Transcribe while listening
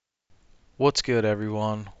What's good,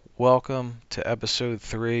 everyone? Welcome to episode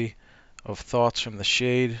 3 of Thoughts from the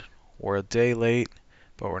Shade. We're a day late,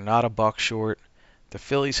 but we're not a buck short. The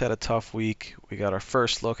Phillies had a tough week. We got our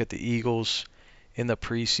first look at the Eagles in the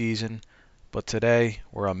preseason, but today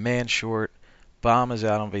we're a man short. Baum is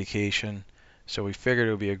out on vacation, so we figured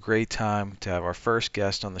it would be a great time to have our first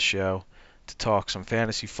guest on the show to talk some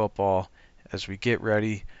fantasy football as we get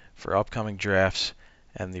ready for upcoming drafts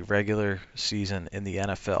and the regular season in the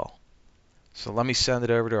NFL. So let me send it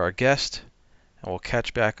over to our guest, and we'll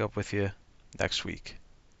catch back up with you next week.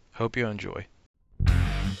 Hope you enjoy.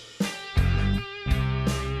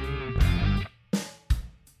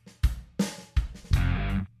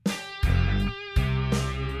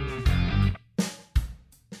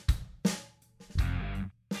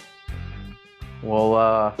 Well,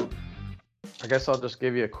 I guess I'll just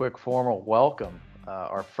give you a quick formal welcome.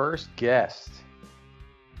 Our first guest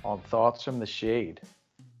on Thoughts from the Shade,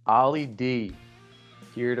 Ollie D,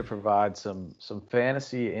 here to provide some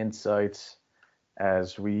fantasy insights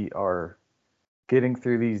as we are getting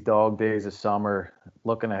through these dog days of summer,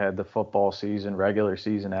 looking ahead to football season, regular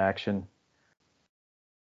season action.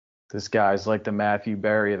 This guy's like the Matthew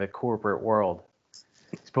Berry of the corporate world.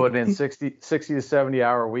 He's putting in 60 to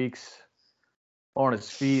 70-hour weeks on his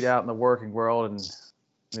feet out in the working world, and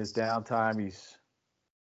in his downtime, he's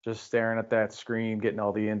just staring at that screen, getting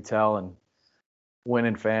all the intel and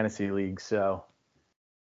winning fantasy leagues. So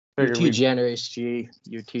you're too generous, G.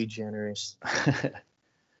 You're too generous.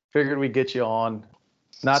 Figured we'd get you on,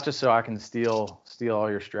 not just so I can steal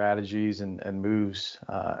all your strategies and moves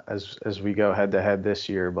as we go head to head this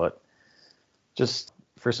year, but just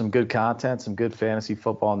for some good content, some good fantasy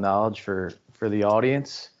football knowledge for the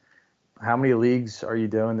audience. How many leagues are you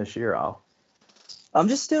doing this year, Al? I'm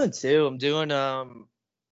just doing 2. I'm doing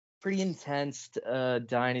pretty intense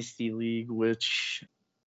dynasty league, which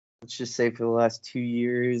let's just say for the last 2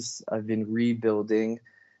 years I've been rebuilding.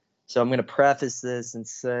 So I'm going to preface this and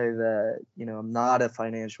say that, I'm not a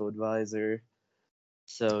financial advisor.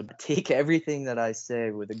 So take everything that I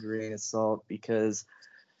say with a grain of salt, because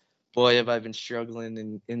boy, have I been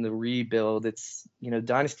struggling in the rebuild. It's,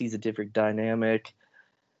 dynasty is a different dynamic.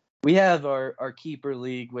 We have our keeper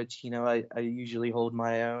league, which, I usually hold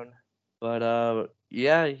my own. But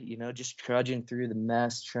just trudging through the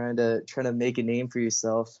mess, trying to make a name for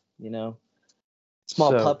yourself,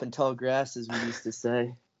 Small pup and tall grass, as we used to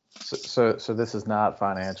say. So this is not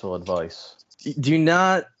financial advice. Do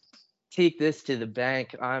not take this to the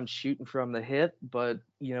bank. I'm shooting from the hip, but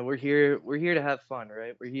we're here to have fun,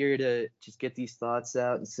 right? We're here to just get these thoughts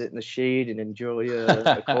out and sit in the shade and enjoy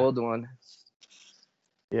a cold one.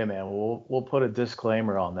 Yeah, man. We'll put a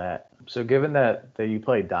disclaimer on that. So given that you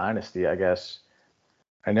play Dynasty, I guess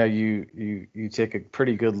I know you take a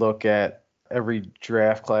pretty good look at every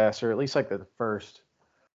draft class, or at least like the first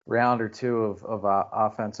round or two of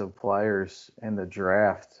offensive players in the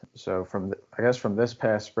draft. So from this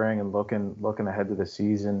past spring and looking ahead to the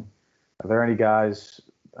season, are there any guys?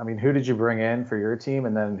 I mean, who did you bring in for your team,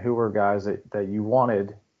 and then who were guys that you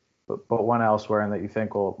wanted but went elsewhere and that you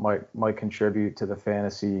think might contribute to the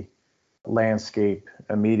fantasy landscape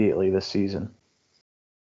immediately this season?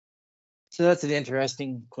 So that's an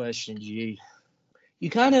interesting question, G. You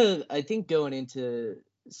kind of, I think, going into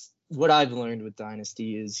what I've learned with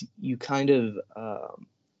Dynasty is you do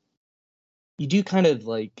kind of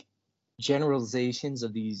like generalizations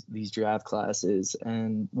of these draft classes,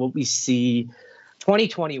 and what we see,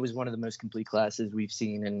 2020 was one of the most complete classes we've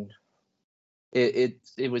seen, and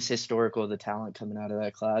it was historical, the talent coming out of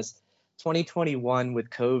that class. 2021 with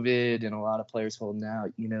COVID and a lot of players holding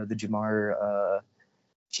out, the Jamar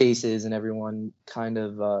Chases and everyone kind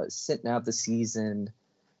of sitting out the season.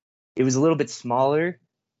 It was a little bit smaller.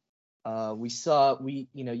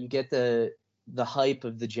 You get the hype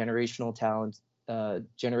of the generational talents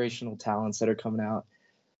that are coming out.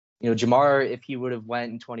 Jamar, if he would have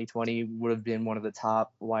went in 2020, would have been one of the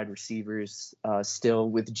top wide receivers still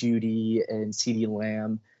with Judy and CeeDee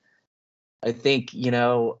Lamb. I think,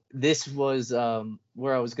 this was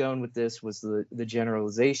where I was going with this was the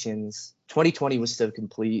generalizations. 2020 was so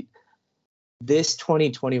complete. This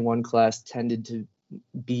 2021 class tended to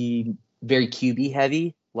be very QB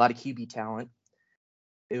heavy, a lot of QB talent.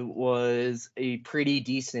 It was a pretty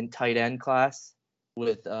decent tight end class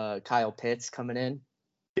with Kyle Pitts coming in.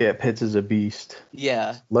 Yeah, Pitts is a beast.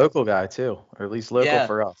 Yeah. Local guy too, or at least local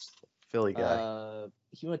for us. Philly guy.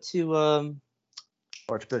 He went to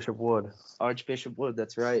Archbishop Wood. Archbishop Wood,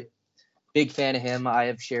 that's right. Big fan of him. I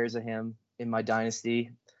have shares of him in my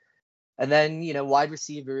dynasty. And then, wide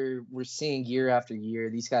receiver, we're seeing year after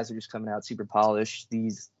year, these guys are just coming out super polished.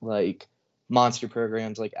 These, monster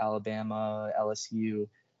programs like Alabama, LSU,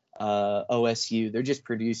 OSU. They're just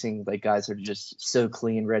producing like guys that are just so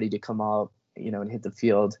clean, ready to come out, and hit the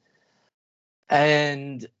field.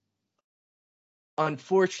 And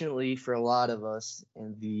unfortunately for a lot of us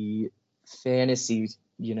in the fantasy,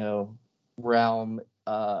 realm,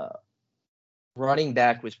 running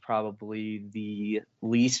back was probably the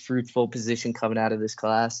least fruitful position coming out of this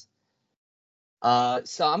class.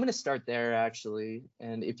 So I'm going to start there, actually.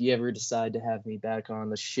 And if you ever decide to have me back on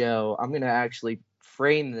the show, I'm going to actually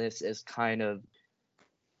frame this as kind of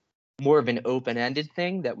more of an open-ended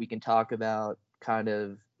thing that we can talk about kind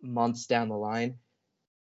of months down the line.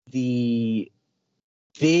 The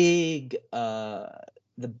big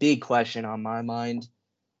question on my mind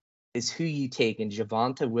is who you take in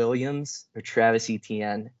Javonte Williams or Travis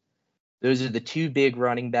Etienne. Those are the two big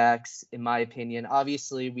running backs, in my opinion.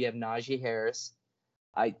 Obviously, we have Najee Harris.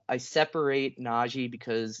 I separate Najee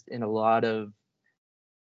because in a lot of,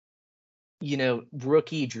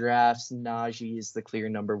 rookie drafts, Najee is the clear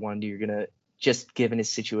number one. You're going to, just given his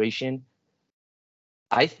situation.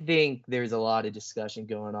 I think there's a lot of discussion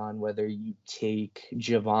going on whether you take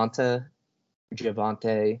Javonte,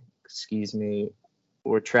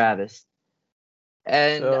 or Travis.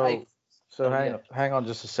 And hang on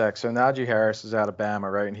just a sec. So Najee Harris is out of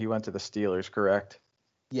Bama, right? And he went to the Steelers, correct?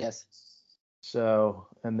 Yes. So,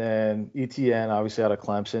 and then Etienne, obviously out of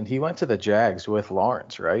Clemson. He went to the Jags with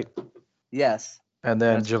Lawrence, right? Yes. And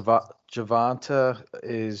then Javonte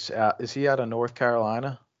is he out of North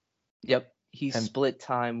Carolina? Yep. He split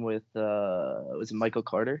time with was it Michael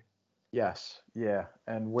Carter? Yes. Yeah.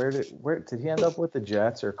 And where did he end up with the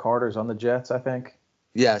Jets, or Carter's on the Jets, I think?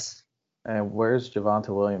 Yes. And where's Javonte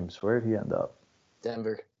Williams? Where did he end up?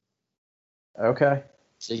 Denver. Okay.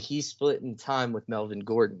 So he split in time with Melvin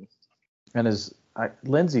Gordon. And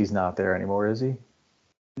Lindsey's not there anymore, is he?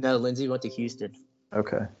 No, Lindsey went to Houston.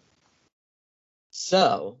 Okay.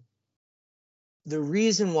 So the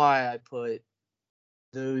reason why I put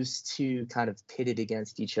those two kind of pitted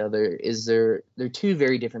against each other is they're two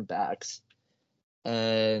very different backs,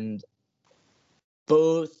 and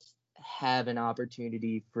both have an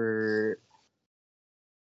opportunity for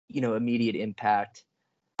immediate impact.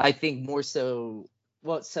 I think more so.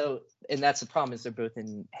 Well, and that's the problem, is they're both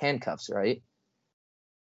in handcuffs, right?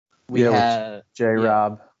 We have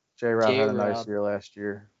J-Rob. J-Rob had a nice year last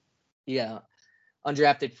year. Yeah.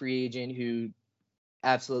 Undrafted free agent who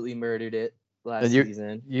absolutely murdered it last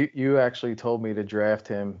season. You actually told me to draft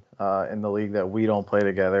him in the league that we don't play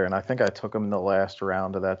together, and I think I took him in the last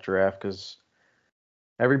round of that draft because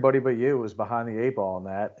everybody but you was behind the eight ball on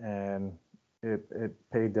that, and it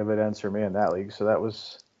paid dividends for me in that league. So that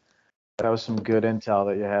was some good intel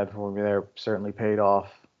that you had for me there. Certainly paid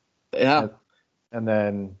off. Yeah. And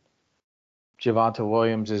then Javonte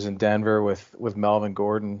Williams is in Denver with Melvin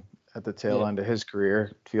Gordon at the tail end of his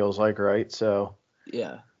career, feels like, right? So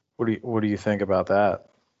yeah. What do you think about that?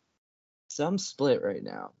 So I'm split right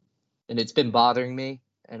now, and it's been bothering me,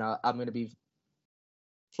 and I'm going to be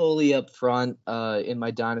fully upfront. In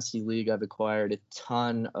my dynasty league, I've acquired a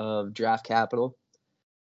ton of draft capital,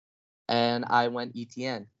 and I went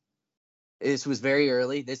Etienne. This was very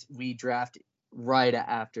early. We draft right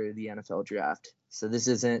after the NFL draft, so this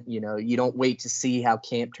isn't, you don't wait to see how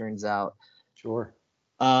camp turns out. Sure.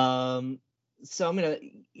 So I'm gonna,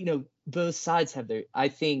 both sides have their. I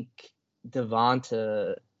think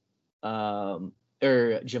Javonte,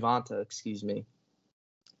 excuse me,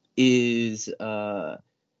 is he's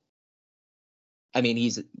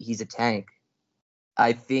a tank.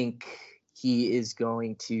 I think he is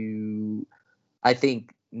going to. I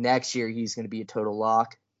think next year he's going to be a total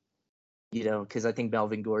lock. Because I think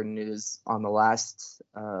Melvin Gordon is on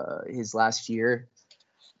his last year.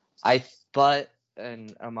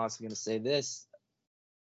 And I'm also going to say this,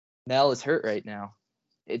 Mel is hurt right now.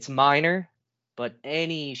 It's minor, but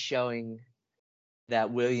any showing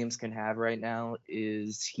that Williams can have right now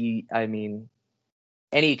is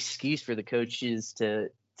any excuse for the coaches to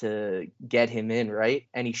get him in, right?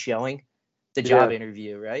 Any showing, the job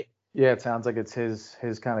interview, right? Yeah, it sounds like it's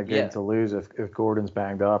his kind of gig to lose if Gordon's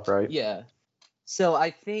banged up, right? Yeah. So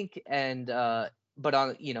I think, but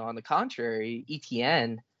on the contrary,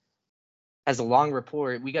 Etienne has a long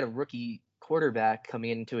report. We got a rookie quarterback coming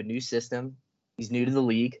into a new system. He's new to the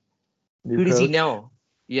league. Who does he know?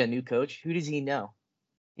 Yeah, new coach. Who does he know?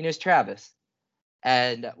 He knows Travis.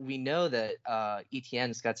 And we know that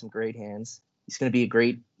Etienne's got some great hands. He's going to be a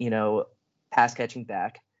great, pass catching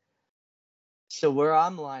back. So where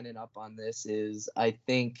I'm lining up on this is, I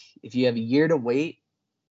think if you have a year to wait,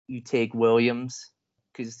 you take Williams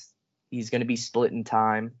because he's going to be split in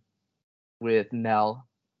time with Mel.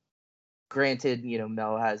 Granted,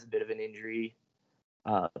 Mel has a bit of an injury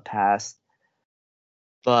past,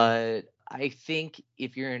 but I think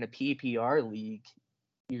if you're in a PPR league,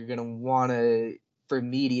 you're going to want to, for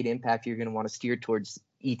immediate impact, you're going to want to steer towards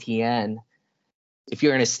ETN. If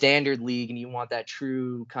you're in a standard league and you want that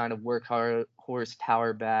true kind of workhorse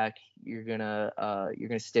power back, you're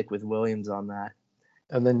gonna stick with Williams on that.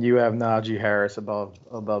 And then you have Najee Harris above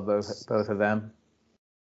both of them.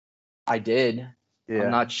 I did. Yeah.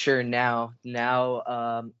 I'm not sure now.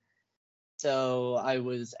 So I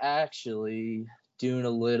was actually doing a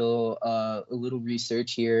little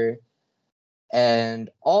research here, and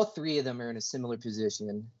all three of them are in a similar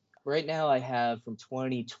position. Right now I have from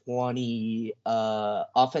 2020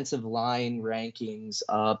 offensive line rankings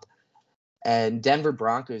up, and Denver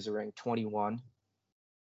Broncos are ranked 21.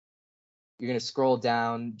 You're going to scroll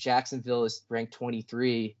down. Jacksonville is ranked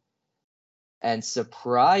 23. And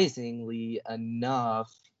surprisingly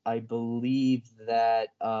enough, I believe that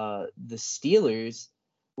the Steelers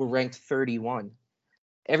were ranked 31.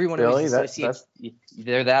 Everyone Really? always associates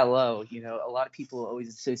they're that low. A lot of people always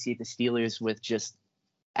associate the Steelers with just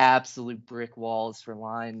absolute brick walls for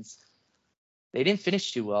lines. They didn't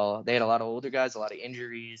finish too well. They had a lot of older guys, a lot of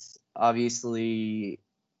injuries. Obviously,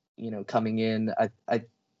 coming in,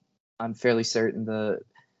 I'm fairly certain the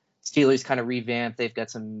Steelers kind of revamped. They've got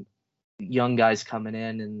some young guys coming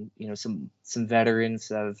in, and some veterans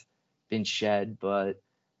have been shed. But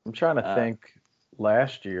I'm trying to think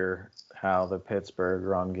last year how the Pittsburgh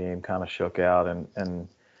run game kind of shook out, and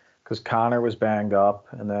because Connor was banged up,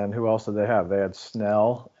 and then who else did they have? They had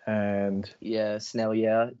Snell and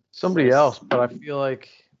Snell, somebody else. But I feel like,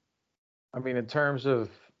 in terms of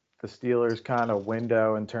the Steelers' kind of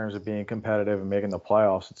window in terms of being competitive and making the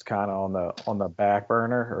playoffs, it's kind of on the back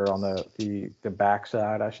burner, or on the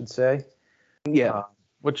backside, I should say. Yeah.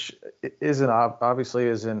 Which obviously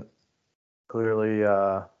isn't clearly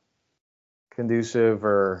conducive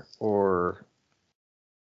or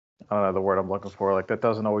I don't know the word I'm looking for. Like, that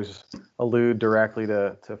doesn't always allude directly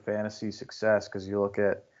to fantasy success, because you look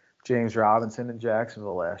at James Robinson in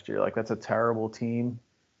Jacksonville last year. Like, that's a terrible team,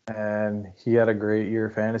 and he had a great year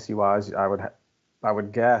fantasy wise. I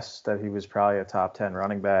would guess that he was probably a top 10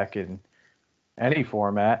 running back in any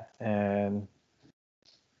format, and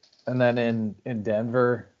then in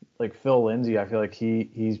Denver, like Phil Lindsay, I feel like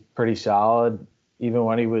he's pretty solid, even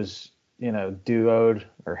when he was duoed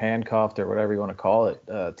or handcuffed or whatever you want to call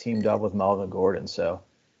it, teamed up with Melvin Gordon. So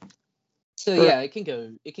yeah, it can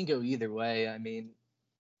go either way.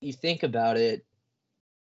 You think about it,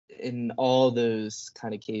 in all those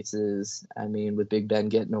kind of cases, with Big Ben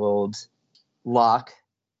getting old, Locke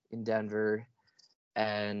in Denver,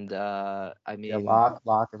 and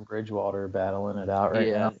Locke and Bridgewater battling it out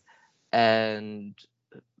right now. And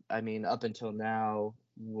up until now,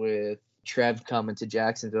 with Trev coming to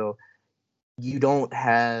Jacksonville, you don't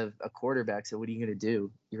have a quarterback. So what are you going to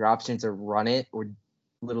do? Your options are run it or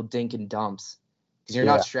little dink and dumps, because you're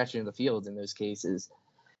not stretching the field in those cases.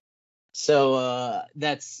 So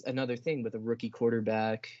that's another thing with a rookie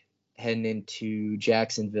quarterback heading into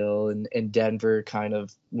Jacksonville and Denver, kind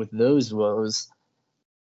of with those woes.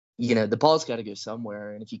 The ball's got to go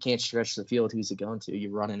somewhere, and if you can't stretch the field, who's it going to?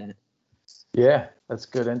 You're running it. Yeah, that's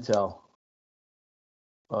good intel.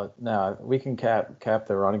 But now we can cap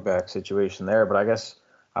the running back situation there. But I guess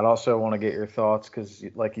I'd also want to get your thoughts, because,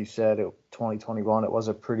 like you said, 2021, it was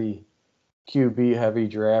a pretty QB heavy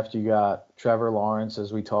draft. You got Trevor Lawrence,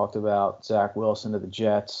 as we talked about, Zach Wilson to the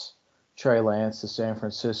Jets, Trey Lance to San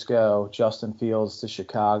Francisco, Justin Fields to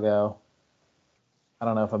Chicago. I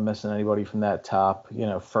don't know if I'm missing anybody from that top,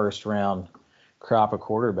 first round crop of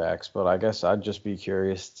quarterbacks, but I guess I'd just be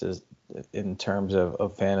curious in terms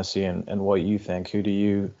of fantasy and what you think. Who do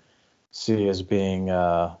you see as being,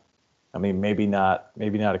 maybe not a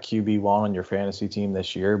QB1 on your fantasy team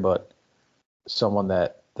this year, but someone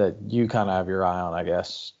that you kind of have your eye on, I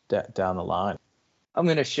guess, down the line? I'm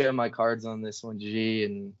going to share my cards on this one, G,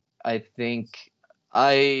 and I think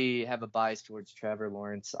I have a bias towards Trevor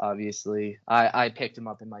Lawrence, obviously. I picked him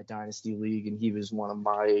up in my Dynasty League, and he was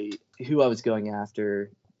who I was going after,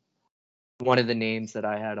 one of the names that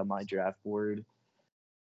I had on my draft board.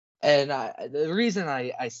 And the reason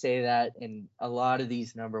I say that, and a lot of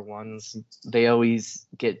these number ones, they always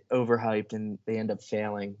get overhyped and they end up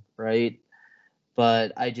failing, right?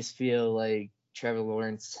 But I just feel like Trevor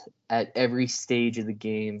Lawrence at every stage of the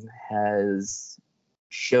game has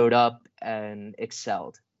showed up and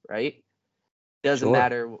excelled, right? Doesn't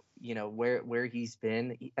matter, where he's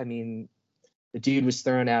been. The dude was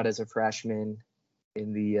thrown out as a freshman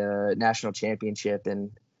in the national championship,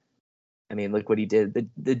 and look what he did.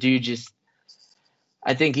 The dude just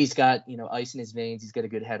I think he's got, ice in his veins. He's got a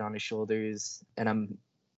good head on his shoulders, and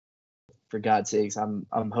for God's sakes, I'm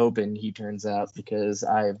hoping he turns out because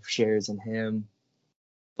I have shares in him.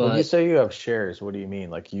 When you But say you have shares, what do you mean?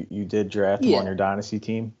 Like you did draft him on yeah, your dynasty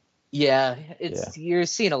team? yeah, Yeah. you're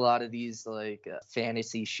seeing a lot of these like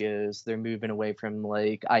fantasy shows. They're moving away from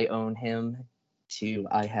like I own him to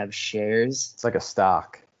I have shares. It's like a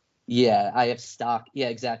stock. Yeah, I have stock. Yeah,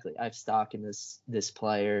 exactly. I have stock in this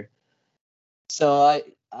player. So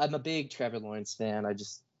I'm a big Trevor Lawrence fan. I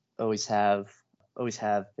just always have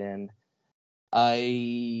been.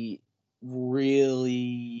 I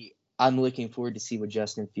really I'm looking forward to see what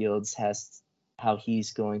Justin Fields has, how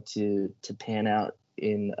he's going to pan out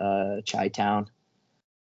in Chi-Town.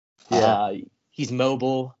 Yeah. Uh, he's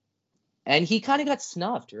mobile, and he kind of got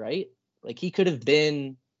snuffed, right? Like he could have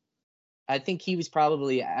been. I think he was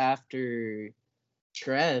probably after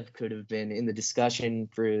Trev could have been in the discussion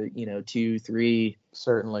for 2, 3,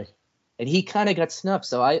 Certainly. and he kind of got snuffed.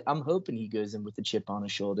 So I'm hoping he goes in with a chip on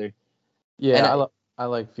his shoulder. Yeah, And I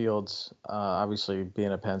like Fields. Obviously,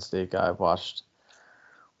 being a Penn State guy, I've watched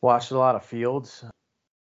a lot of Fields.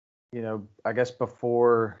 I guess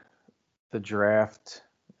before the draft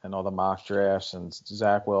and all the mock drafts and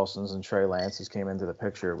Zach Wilson's and Trey Lance's came into the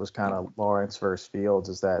picture, it was kind of Lawrence versus Fields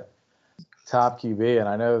as that top QB. And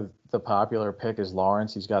I know the popular pick is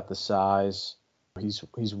Lawrence. He's got the size.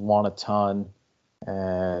 He's won a ton,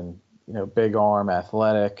 and big arm,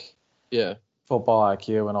 athletic, yeah, football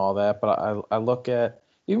IQ, and all that. But I look at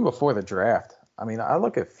even before the draft. I mean, I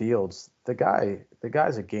look at Fields. The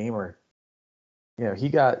guy's a gamer. He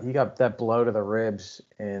got that blow to the ribs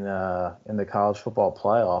in the college football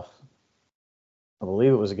playoff. I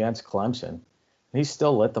believe it was against Clemson. And he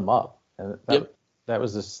still lit them up. And yep. that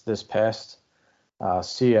was this past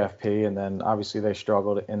CFP, and then obviously they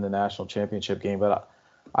struggled in the national championship game. But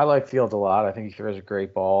I like Fields a lot. I think he throws a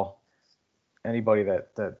great ball. Anybody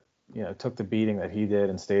that took the beating that he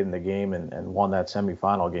did and stayed in the game and won that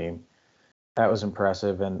semifinal game, that was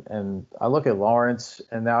impressive. And I look at Lawrence,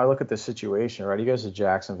 and now I look at the situation, right? He goes to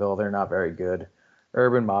Jacksonville. They're not very good.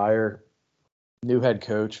 Urban Meyer, new head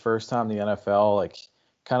coach, first time in the NFL, like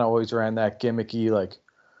kind of always ran that gimmicky, like,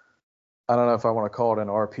 I don't know if I want to call it an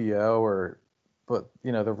RPO but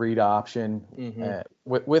the read option Mm-hmm.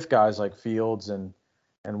 with guys like Fields and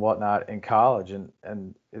whatnot in college.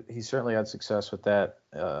 And he certainly had success with that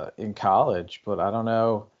in college, but I don't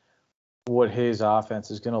know what his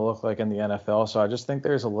offense is going to look like in the NFL. So I just think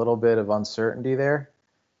there's a little bit of uncertainty there.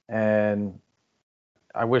 And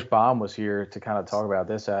I wish Baum was here to kind of talk about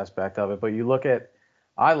this aspect of it. But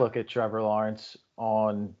I look at Trevor Lawrence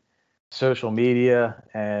on social media,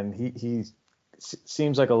 and he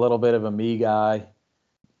seems like a little bit of a me guy.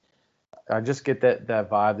 I just get that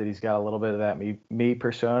vibe that he's got a little bit of that me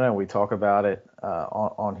persona, and we talk about it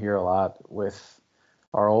on here a lot with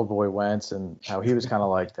our old boy Wentz and how he was kind of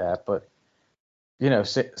like that. But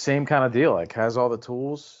same kind of deal. Like has all the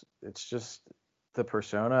tools. It's just the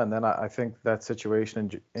persona, and then I think that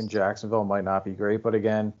situation in Jacksonville might not be great. But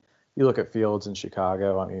again, you look at Fields in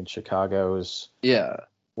Chicago. I mean, Chicago is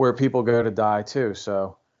where people go to die too.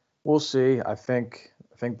 So we'll see. I think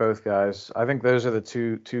both guys. I think those are the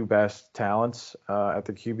two best talents at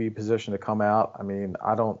the QB position to come out. I mean,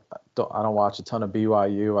 I don't watch a ton of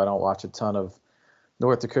BYU. I don't watch a ton of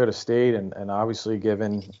North Dakota State, and obviously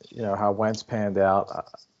given how Wentz panned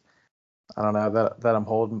out, I don't know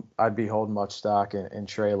that I'd be holding much stock in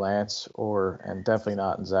Trey Lance and definitely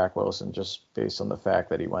not in Zach Wilson, just based on the fact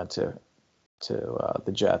that he went to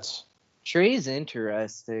the Jets. Trey's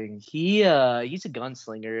interesting. He's a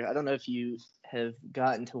gunslinger. I don't know if you have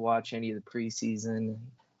gotten to watch any of the preseason.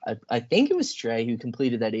 I think it was Trey who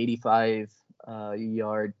completed that 85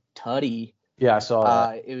 yard tutty. Yeah, I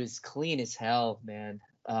saw that. It was clean as hell, man.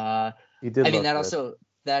 He did. I mean, look good.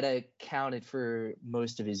 that accounted for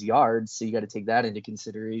most of his yards, so you got to take that into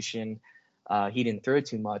consideration. He didn't throw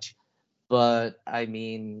too much, but I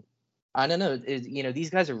mean, I don't know.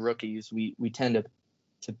 These guys are rookies. We tend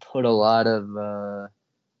to put a lot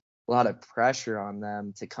of pressure on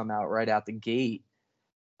them to come out right out the gate.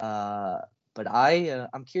 But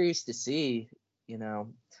I'm curious to see. I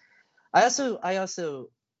also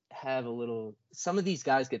have a little. Some of these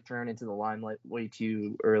guys get thrown into the limelight way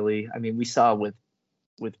too early. I mean, we saw with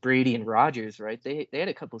Brady and Rodgers, right? They had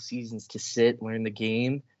a couple seasons to sit, learn the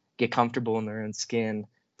game, get comfortable in their own skin.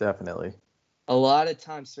 Definitely. A lot of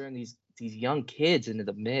times throwing these young kids into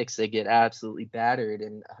the mix, they get absolutely battered.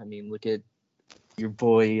 And I mean, look at your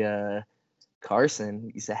boy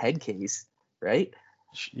Carson. He's a head case, right?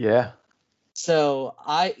 Yeah. So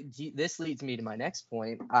this leads me to my next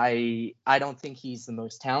point. I don't think he's the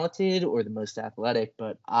most talented or the most athletic,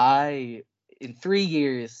 but in 3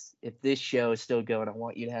 years, if this show is still going, I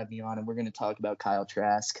want you to have me on, and we're going to talk about Kyle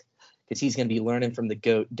Trask because he's going to be learning from the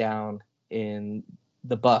GOAT down in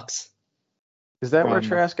the Bucks. Is that where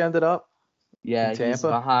Trask ended up? Yeah, in Tampa?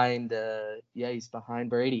 He's behind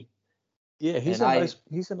Brady. Yeah, he's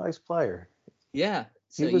a nice player. Yeah,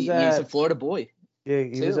 He so was he's a at Florida boy. Yeah,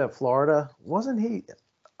 he was Too. at Florida. Wasn't he?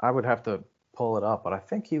 I would have to pull it up, but I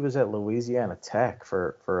think he was at Louisiana Tech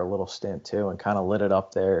for a little stint too, and kind of lit it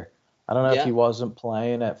up there. I don't know if he Yeah, wasn't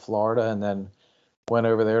playing at Florida and then went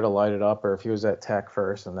over there to light it up, or if he was at Tech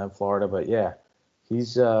first and then Florida. But yeah,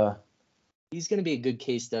 he's he's going to be a good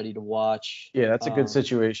case study to watch. yeah, that's a good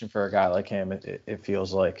situation for a guy like him. It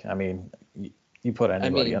feels like. I mean, you put I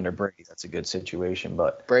anybody mean, under Brady, that's a good situation.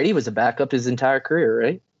 But Brady was a backup his entire career,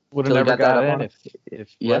 right? would have Till he never got that got in money.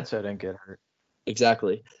 if Yeah, Bledsoe didn't get hurt.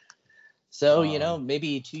 exactly. So, Um,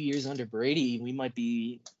 maybe 2 years under Brady, he might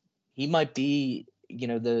be, the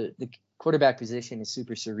quarterback position is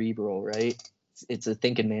super cerebral, right? It's a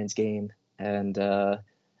thinking man's game. And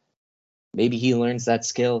maybe he learns that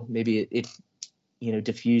skill. Maybe it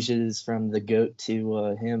diffuses from the GOAT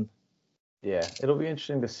to him. Yeah, it'll be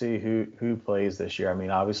interesting to see who plays this year. I mean,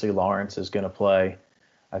 obviously Lawrence is going to play.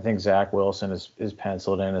 I think Zach Wilson is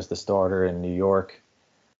penciled in as the starter in New York.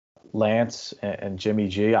 Lance and Jimmy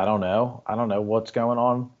G, I don't know. I don't know what's going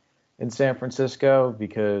on in San Francisco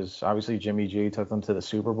because obviously Jimmy G took them to the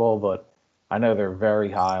Super Bowl, but I know they're very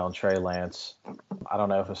high on Trey Lance. I don't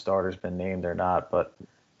know if a starter's been named or not, but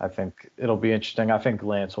I think it'll be interesting. I think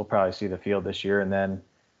Lance will probably see the field this year, and then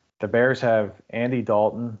the Bears have Andy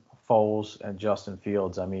Dalton, Foles, and Justin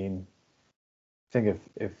Fields. I mean, I think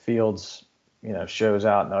if Fields, shows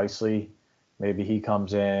out nicely, maybe he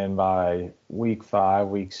comes in by week 5,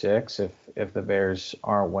 week 6. If the Bears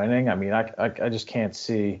aren't winning, I mean, I just can't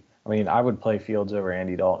see. I mean, I would play Fields over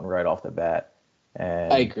Andy Dalton right off the bat. I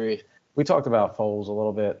And agree. we talked about Foles a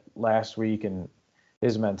little bit last week and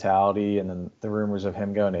his mentality, and then the rumors of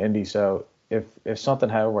him going to Indy. So if something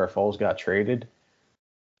happened where Foles got traded,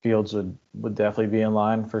 Fields would definitely be in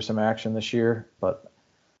line for some action this year. But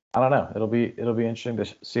I don't know. It'll be interesting to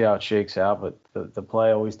see how it shakes out. But the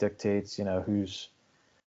play always dictates, who's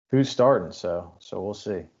starting. So we'll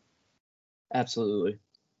see. Absolutely.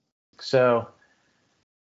 So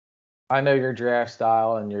I know your draft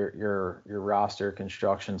style and your roster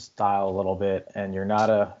construction style a little bit, and you're not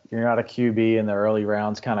a QB in the early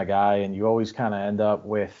rounds kind of guy, and you always kind of end up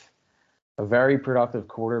with a very productive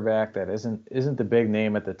quarterback that isn't the big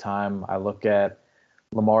name at the time. I look at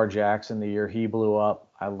Lamar Jackson the year he blew up.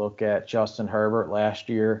 I look at Justin Herbert last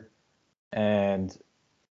year, and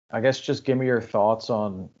I guess just give me your thoughts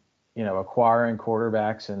on, acquiring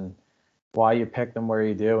quarterbacks and why you pick them where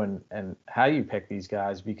you do and how you pick these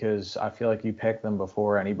guys because I feel like you pick them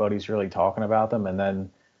before anybody's really talking about them and then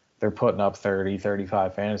they're putting up 30,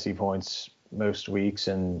 35 fantasy points most weeks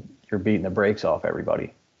and you're beating the brakes off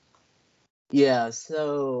everybody. Yeah,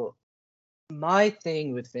 so my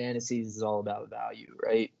thing with fantasies is all about value,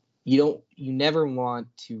 right? You never want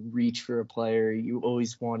to reach for a player. You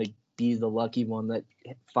always want to be the lucky one that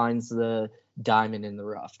finds the diamond in the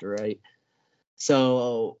rough, right?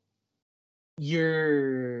 So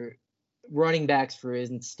your running backs, for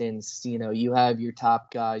instance, you have your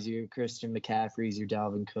top guys, your Christian McCaffreys, your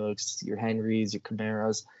Dalvin Cooks, your Henrys, your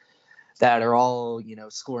Camaros, that are all,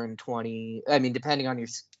 scoring 20. I mean, depending on your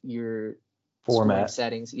scoring Format.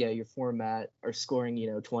 settings, yeah, your format are scoring,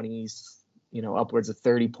 20s, upwards of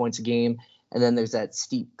 30 points a game. And then there's that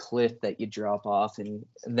steep cliff that you drop off, and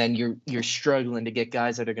then you're struggling to get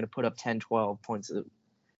guys that are going to put up 10, 12 points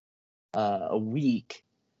a week.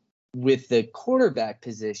 With the quarterback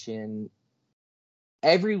position,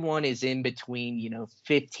 everyone is in between,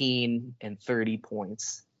 15 and 30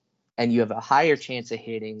 points, and you have a higher chance of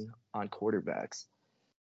hitting on quarterbacks.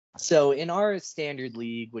 So in our standard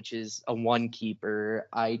league, which is a one keeper,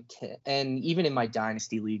 and even in my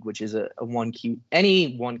dynasty league, which is a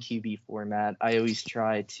any one QB format, I always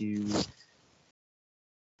try to.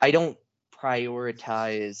 I don't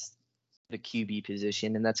prioritize the QB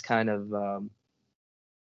position, and that's kind of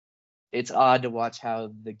it's odd to watch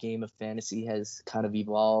how the game of fantasy has kind of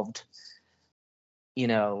evolved.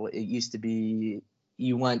 It used to be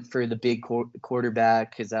you went for the big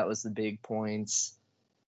quarterback because that was the big points.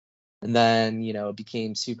 And then, it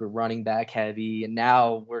became super running back heavy. And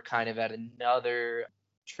now we're kind of at another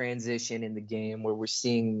transition in the game where we're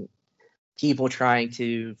seeing people trying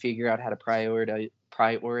to figure out how to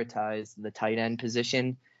prioritize the tight end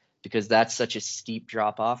position because that's such a steep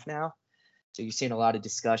drop off now. So you're seeing a lot of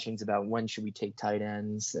discussions about when should we take tight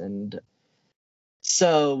ends. And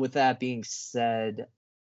so with that being said,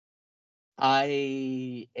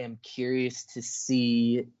 I am curious to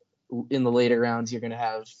see in the later rounds, you're going to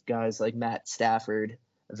have guys like Matt Stafford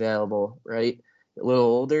available, right? A little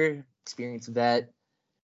older, experienced vet.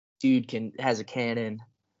 Dude has a cannon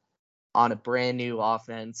on a brand new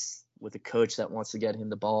offense with a coach that wants to get him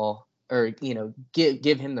the ball or,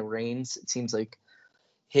 give him the reins. It seems like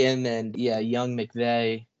him and young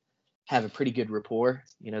McVay have a pretty good rapport.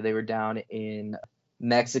 They were down in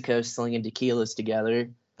Mexico slinging tequilas together,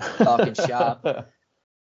 talking shop.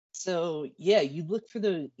 So you look for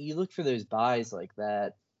those buys like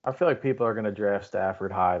that. I feel like people are going to draft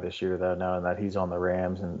Stafford high this year, though, knowing that he's on the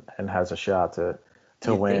Rams and has a shot to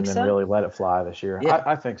win and really let it fly this year. Yeah.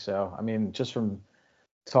 I think so. I mean, just from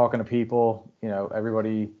talking to people,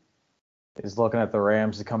 everybody is looking at the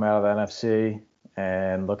Rams to come out of the NFC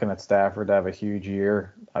and looking at Stafford to have a huge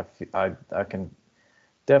year. I can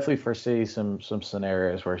definitely foresee some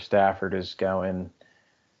scenarios where Stafford is going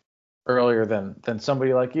earlier than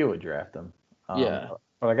somebody like you would draft him. But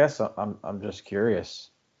I guess I'm just curious,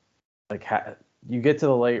 like you get to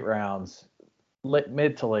the late rounds,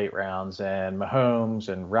 mid to late rounds, and Mahomes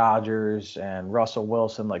and Rodgers and Russell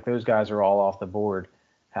Wilson, like those guys are all off the board.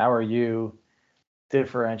 How are you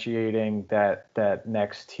differentiating that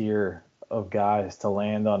next tier of guys to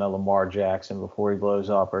land on a Lamar Jackson before he blows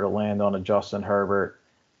up, or to land on a Justin Herbert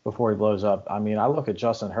before he blows up? I mean, I look at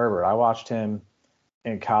Justin Herbert. I watched him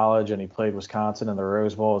in college, and he played Wisconsin in the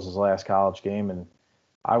Rose Bowl as his last college game, and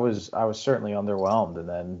I was certainly underwhelmed. And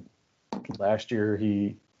then last year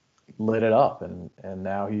he lit it up, and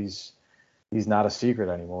now he's not a secret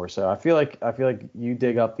anymore. So I feel like you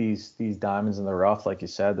dig up these diamonds in the rough, like you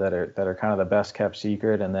said, that are kind of the best kept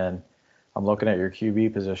secret, and then I'm looking at your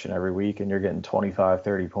QB position every week, and you're getting 25,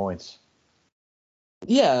 30 points.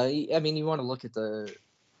 Yeah, I mean, you want to look at the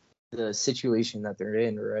situation that they're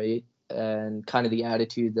in, right? And kind of the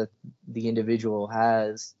attitude that the individual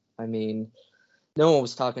has. I mean, no one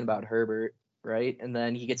was talking about Herbert, right? And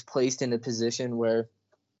then he gets placed in a position where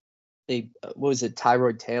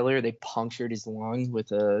Tyrod Taylor? They punctured his lung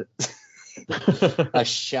with a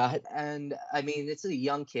shot. And I mean, it's a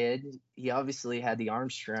young kid. He obviously had the arm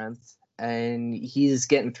strength, and he's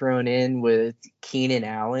getting thrown in with Keenan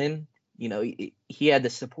Allen. He had the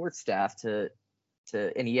support staff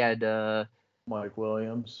and he had Mike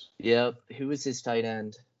Williams. Yep. Who was his tight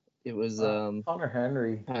end? It was Hunter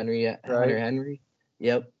Henry. Right? Hunter Henry.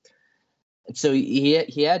 Yep. And so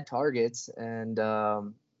he had targets, and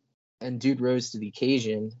dude rose to the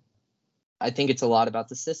occasion. I think it's a lot about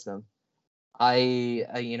the system. I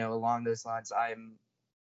along those lines, I'm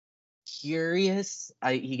curious.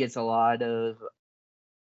 He gets a lot of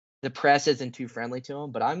the press isn't too friendly to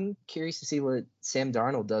him, but I'm curious to see what Sam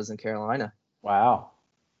Darnold does in Carolina. Wow.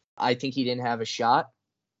 I think he didn't have a shot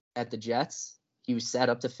at the Jets. He was set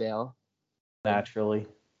up to fail. Naturally.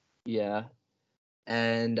 Yeah.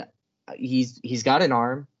 And he's got an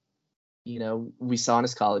arm, we saw in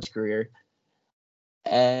his college career.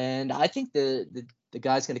 And I think the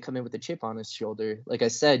guy's going to come in with a chip on his shoulder. Like I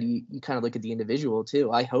said, you kind of look at the individual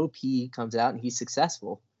too. I hope he comes out and he's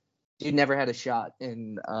successful. Dude never had a shot,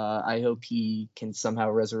 and I hope he can somehow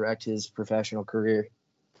resurrect his professional career.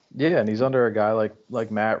 Yeah, and he's under a guy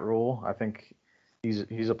like Matt Rule. I think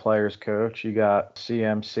he's a player's coach. You got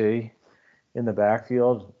CMC in the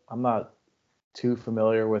backfield. I'm not too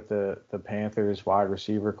familiar with the Panthers wide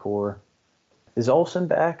receiver core. Is Olsen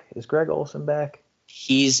back? Is Greg Olsen back?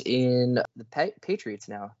 He's in the Patriots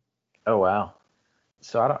now. Oh wow!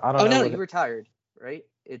 So I don't know. Oh no, he retired, right?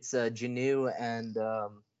 It's Janu and.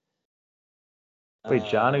 Wait,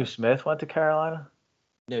 Jonnu Smith went to Carolina?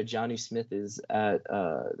 No, Jonnu Smith is at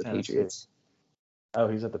the Patriots. Oh,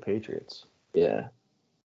 he's at the Patriots. Yeah.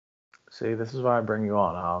 See, this is why I bring you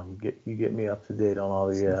on, Al. You get me up to date on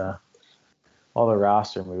all the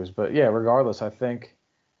roster moves. But yeah, regardless, I think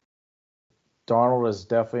Darnold is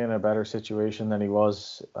definitely in a better situation than he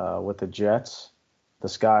was with the Jets. The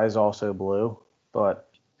sky is also blue, but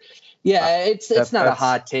yeah, it's not a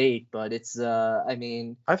hot take, but it's I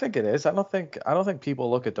mean, I think it is. I don't think people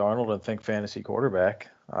look at Darnold and think fantasy quarterback.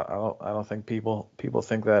 I don't think people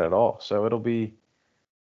think that at all. So it'll be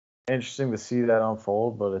interesting to see that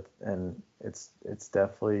unfold, but it's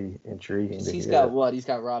definitely intriguing. He's got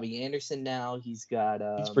Robbie Anderson now. He's got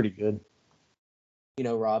he's pretty good.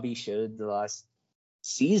 Robbie showed the last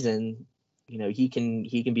season, he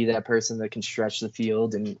can be that person that can stretch the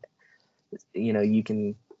field, and you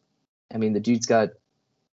can. I mean, the dude's got.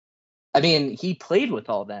 I mean, he played with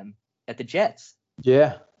all them at the Jets.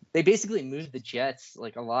 Yeah, they basically moved the Jets,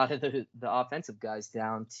 like a lot of the offensive guys,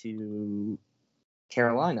 down to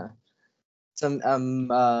Carolina. So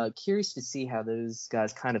I'm curious to see how those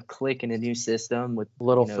guys kind of click in a new system with A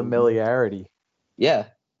little familiarity. Yeah,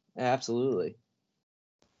 absolutely.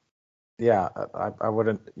 Yeah, I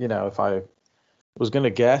wouldn't, if I was going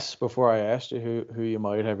to guess before I asked you who you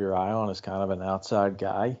might have your eye on as kind of an outside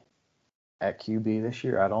guy at QB this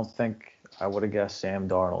year, I don't think I would have guessed Sam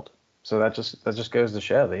Darnold. So that just goes to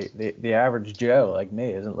show the average Joe like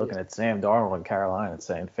me isn't looking at Sam Darnold in Carolina and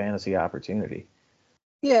saying fantasy opportunity.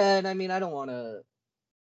 Yeah, and I mean, I don't want to.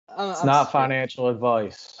 It's not financial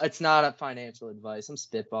advice. It's not a financial advice. I'm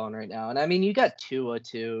spitballing right now. And I mean, you got Tua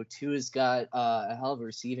too. Tua's got a hell of a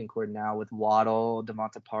receiving core now with Waddle,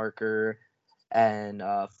 Devonta Parker, and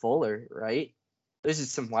Fuller, right? Those are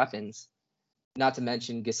some weapons. Not to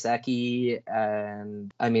mention Gesicki,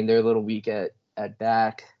 and I mean, they're a little weak at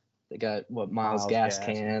back. They got Miles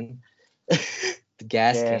Gaskin. The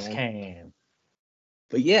gas can.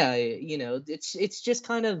 But yeah, it's just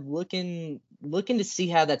kind of looking to see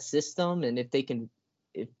how that system, and if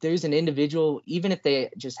there's an individual, even if they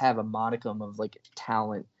just have a modicum of like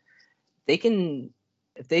talent,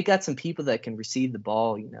 if they got some people that can receive the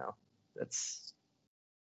ball, that's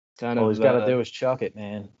kind of all he's got to do is chuck it,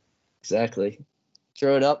 man. Exactly.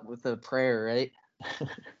 Throw it up with a prayer, right?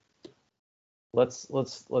 Let's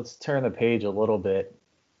turn the page a little bit.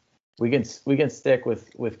 We can stick with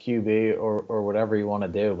QB or whatever you want to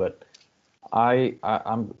do, but I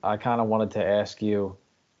kind of wanted to ask you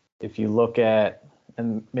if you look at,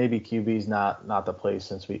 and maybe QB's not the place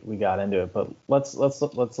since we got into it, but let's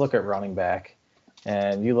look at running back,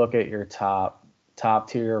 and you look at your top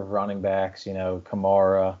tier of running backs,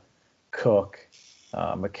 Kamara, Cook,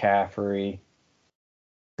 McCaffrey,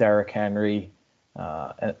 Derrick Henry,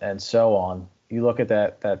 and so on. You look at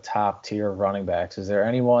that top tier of running backs. Is there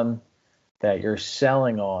anyone that you're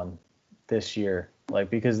selling on this year? Like,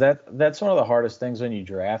 because that's one of the hardest things when you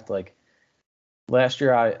draft. Like last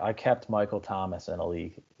year, I kept Michael Thomas in a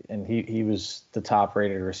league, and he was the top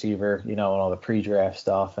rated receiver, and all the pre-draft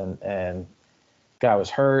stuff, and guy was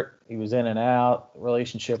hurt. He was in and out.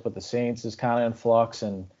 Relationship with the Saints is kind of in flux,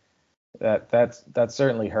 and that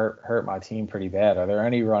certainly hurt my team pretty bad. Are there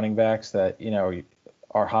any running backs that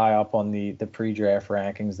are high up on the pre-draft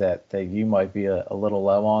rankings that you might be a little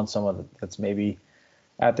low on? Someone that's maybe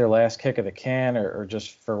at their last kick of the can, or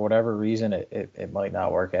just for whatever reason it might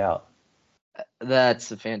not work out?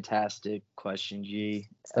 That's a fantastic question, G.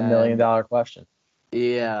 It's the $1 million question.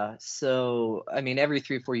 Yeah. So I mean, every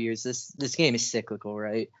 3 or 4 years, this game is cyclical,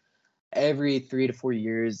 right? Every 3 to 4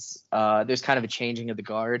 years, there's kind of a changing of the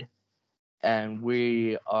guard. And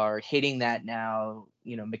we are hitting that now.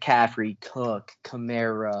 McCaffrey, Cook,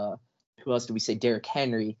 Kamara, who else do we say? Derrick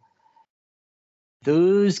Henry.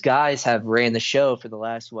 Those guys have ran the show for the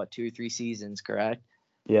last 2 or 3 seasons, correct?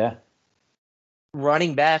 Yeah.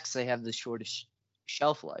 Running backs, they have the shortest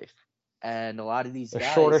shelf life, and a lot of these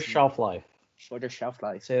guys. Shorter shelf life. Shorter shelf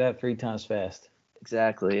life. Say that 3 times fast.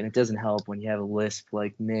 Exactly, and it doesn't help when you have a lisp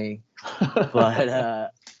like me. But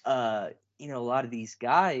a lot of these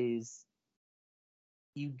guys,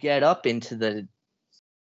 you get up into the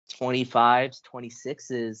 25s,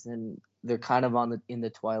 26s, and they're kind of in the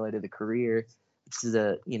twilight of the career. This is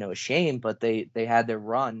a shame, but they had their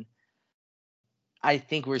run. I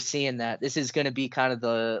think we're seeing that this is going to be kind of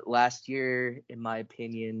the last year, in my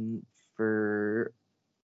opinion, for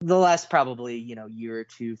the last probably year or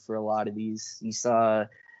two for a lot of these. You saw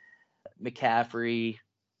McCaffrey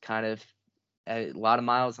kind of a lot of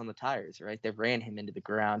miles on the tires, right? They ran him into the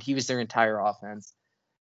ground. He was their entire offense.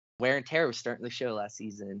 Wear and tear was starting to show last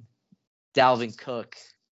season. Dalvin Cook,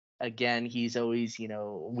 again, he's always,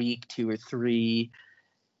 week 2 or 3,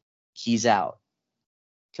 he's out.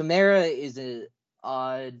 Kamara is an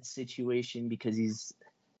odd situation because he's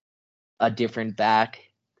a different back.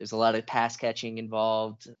 There's a lot of pass catching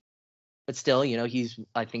involved. But still, he's,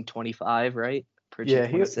 I think, 25, right? Yeah,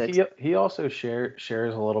 he also shares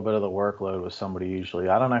a little bit of the workload with somebody usually.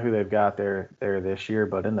 I don't know who they've got there this year,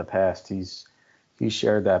 but in the past he's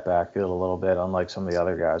shared that backfield a little bit, unlike some of the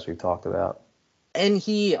other guys we've talked about. And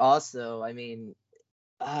he also, I mean,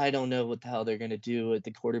 I don't know what the hell they're going to do at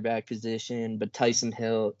the quarterback position, but Taysom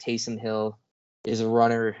Hill is a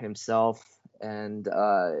runner himself, and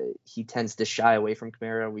he tends to shy away from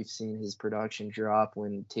Kamara. We've seen his production drop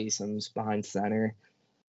when Taysom's behind center,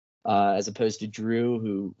 as opposed to Drew,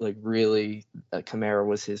 who really Kamara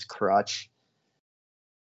was his crutch.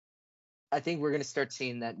 I think we're going to start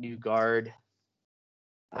seeing that new guard.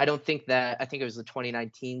 I think it was the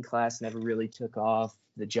 2019 class never really took off.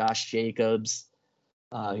 The Josh Jacobs,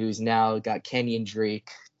 who's now got Kenyon Drake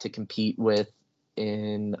to compete with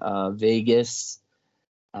in Vegas.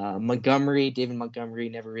 David Montgomery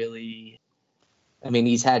never really. I mean,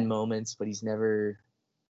 he's had moments, but he's never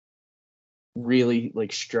really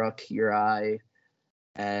like struck your eye.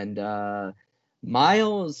 And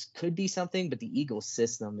Miles could be something, but the Eagles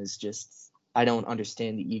system is just, I don't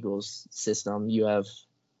understand the Eagles system. You have,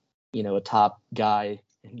 a top guy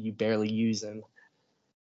and you barely use him.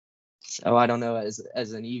 So I don't know,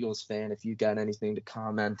 as an Eagles fan, if you've got anything to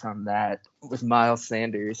comment on that with Miles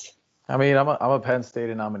Sanders. I mean, I'm a Penn State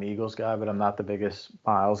and I'm an Eagles guy, but I'm not the biggest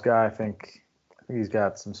Miles guy. I think he's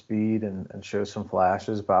got some speed and shows some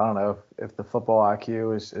flashes, but I don't know if the football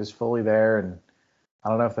IQ is fully there, and I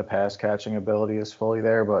don't know if the pass catching ability is fully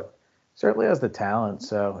there, but certainly has the talent.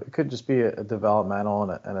 So it could just be a developmental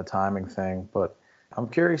and a timing thing. But I'm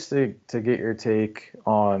curious to get your take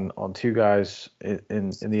on two guys in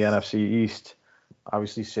the NFC East.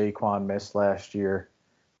 Obviously, Saquon missed last year,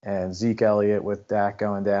 and Zeke Elliott with Dak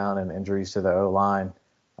going down and injuries to the O-line.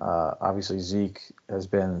 Obviously, Zeke has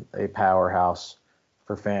been a powerhouse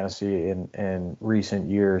for fantasy in recent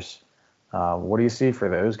years. What do you see for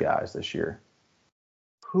those guys this year?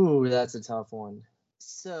 Ooh, that's a tough one.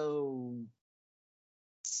 So,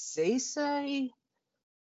 say,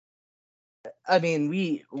 I mean,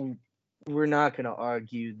 we're not going to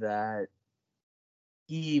argue that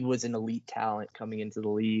he was an elite talent coming into the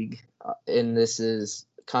league. And this is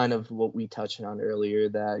kind of what we touched on earlier,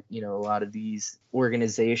 that, a lot of these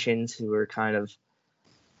organizations who are kind of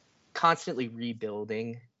constantly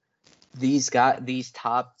rebuilding, these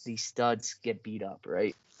studs get beat up,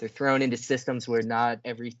 right? They're thrown into systems where not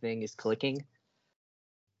everything is clicking.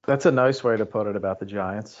 That's a nice way to put it about the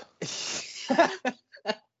Giants.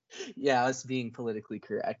 Yeah, us being politically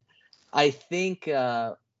correct. I think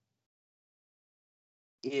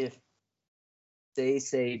if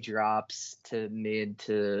say drops to mid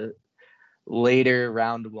to later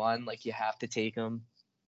round one, like, you have to take him,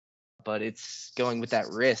 but it's going with that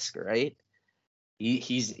risk, right?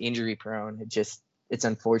 He's injury prone. It's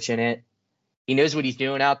unfortunate. He knows what he's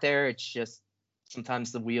doing out there. It's just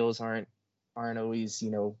sometimes the wheels aren't always,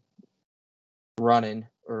 running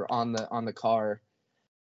or on the car.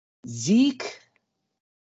 Zeke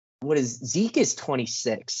is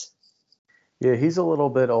 26. Yeah, he's a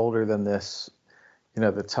little bit older than this,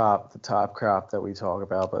 the top crop that we talk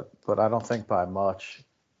about, but I don't think by much.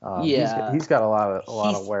 Yeah, he's got a lot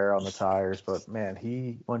of wear on the tires, but man,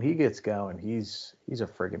 when he gets going, he's a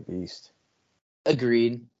friggin' beast.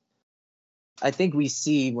 Agreed. I think we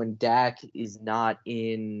see when Dak is not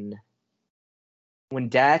in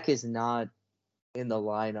the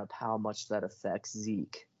lineup, how much that affects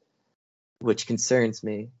Zeke, which concerns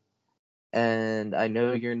me. And I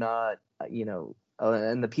know you're not,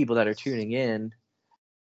 and the people that are tuning in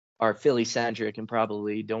are Philly centric and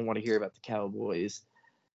probably don't want to hear about the Cowboys.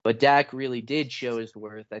 But Dak really did show his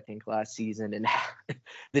worth, I think, last season, and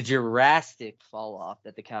the drastic fall off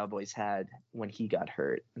that the Cowboys had when he got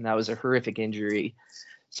hurt. And that was a horrific injury.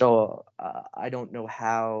 So I don't know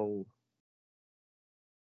how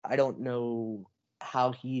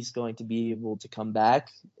he's going to be able to come back.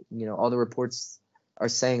 All the reports are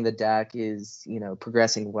saying that Dak is,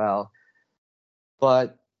 progressing well.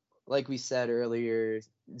 But like we said earlier,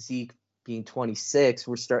 Zeke being 26,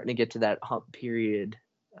 we're starting to get to that hump period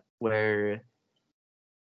where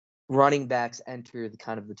running backs enter the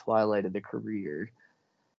twilight of their career.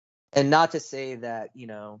 And not to say that,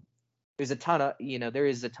 there is a ton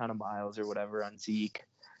of miles or whatever on Zeke.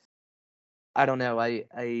 I don't know.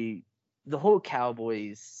 The whole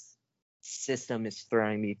Cowboys system is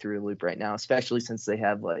throwing me through a loop right now, especially since they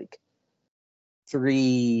have like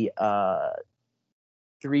three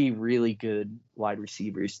really good wide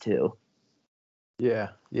receivers too. Yeah,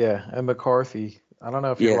 and McCarthy. I don't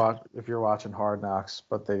know if you're watching Hard Knocks,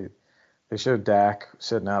 but they showed Dak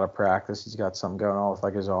sitting out of practice. He's got something going on with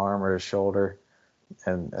like his arm or his shoulder,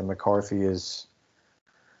 and McCarthy is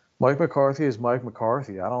Mike McCarthy is Mike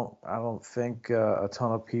McCarthy. I don't think a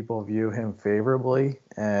ton of people view him favorably.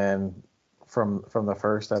 And from the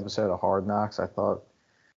first episode of Hard Knocks, I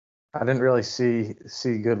didn't really see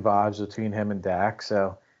good vibes between him and Dak.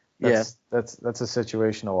 So that's a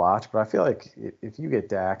situation to watch. But I feel like if you get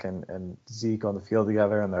Dak and Zeke on the field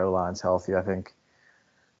together and their line's healthy, I think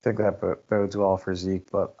that bodes well for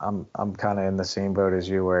Zeke. But I'm kind of in the same boat as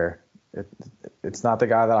you, where it's not the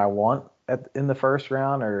guy that I want in the first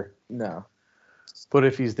round, or no. But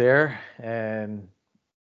if he's there and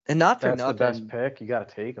not for that's nothing, the best pick, you got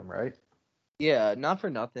to take him, right? Yeah, not for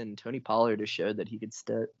nothing. Tony Pollard has showed that he could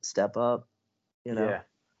step up. Yeah,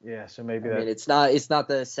 Yeah, so maybe I mean, it's not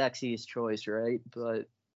the sexiest choice, right? But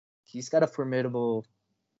he's got a formidable,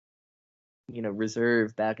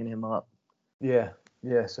 reserve backing him up. Yeah,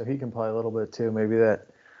 so he can play a little bit too. Maybe that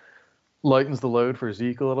lightens the load for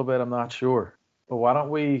Zeke a little bit. I'm not sure. But why don't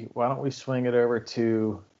we swing it over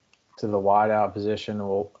to the wideout position?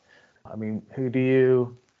 Well, I mean,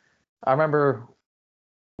 I remember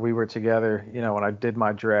we were together, when I did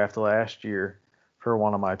my draft last year for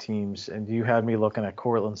one of my teams, and you had me looking at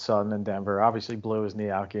Cortland Sutton in Denver. Obviously blew his knee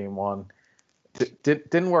out game one.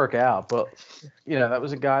 Didn't work out, but that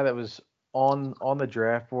was a guy that was on the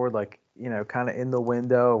draft board, like, kind of in the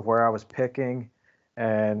window of where I was picking,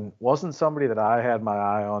 and wasn't somebody that I had my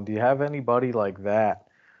eye on. Do you have anybody like that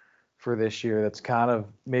for this year that's kind of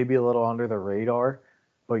maybe a little under the radar,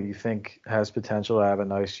 but you think has potential to have a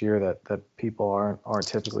nice year that people aren't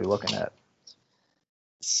typically looking at?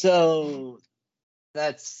 So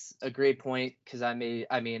that's a great point, because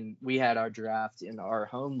we had our draft in our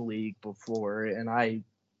home league before, and I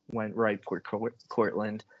went right for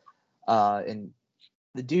Cortland. And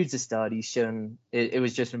the dude's a stud. He's shown it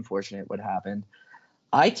was just unfortunate what happened.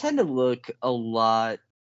 I tend to look a lot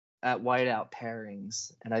at whiteout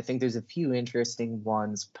pairings, and I think there's a few interesting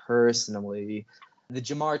ones personally. The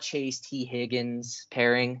Ja'Marr Chase, T. Higgins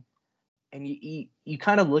pairing, and you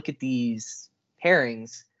kind of look at these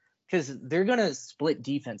pairings because they're going to split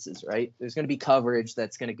defenses, right? There's going to be coverage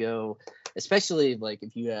that's going to go, especially like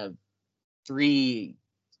if you have three,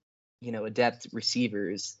 adept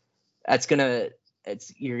receivers,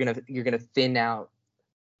 you're gonna thin out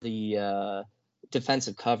the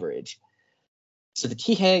defensive coverage. So the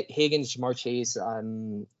T. Higgins, Ja'Marr Chase,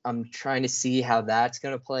 I'm trying to see how that's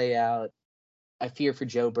gonna play out. I fear for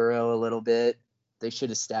Joe Burrow a little bit. They should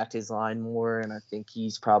have stacked his line more, and I think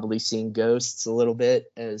he's probably seeing ghosts a little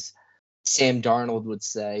bit, as Sam Darnold would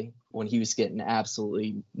say when he was getting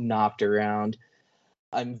absolutely knocked around.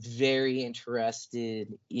 I'm very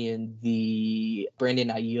interested in the Brandon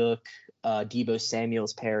Ayuk, Deebo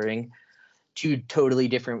Samuels pairing, two totally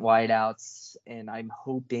different wideouts, and I'm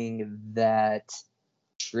hoping that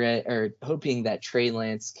Trey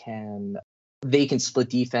Lance can split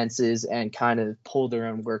defenses and kind of pull their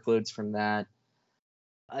own workloads from that.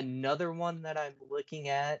 Another one that I'm looking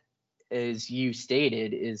at, as you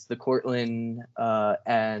stated, is the Cortland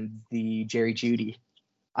and the Jerry Jeudy.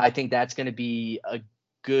 I think that's going to be a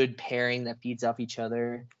good pairing that feeds off each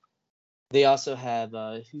other. They also have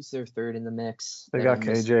who's their third in the mix? They got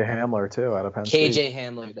KJ Hamler too out of Penn State. KJ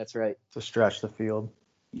Hamler, that's right. To stretch the field.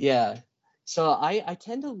 Yeah. So I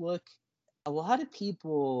tend to look, a lot of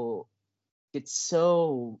people get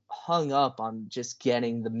so hung up on just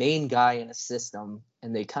getting the main guy in a system,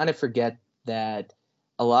 and they kind of forget that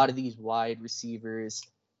a lot of these wide receivers,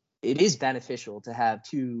 it is beneficial to have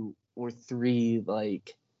two or three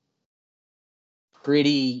like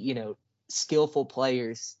pretty, skillful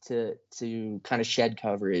players to kind of shed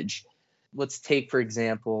coverage. Let's take, for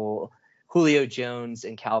example, Julio Jones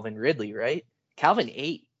and Calvin Ridley, right? Calvin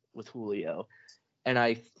ate with Julio. And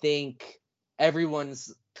I think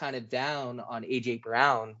everyone's kind of down on A.J.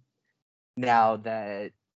 Brown now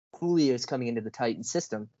that Julio is coming into the Titan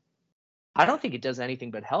system. I don't think it does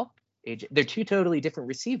anything but help A.J. They're two totally different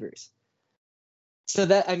receivers. So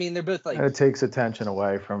that, they're both like... It takes attention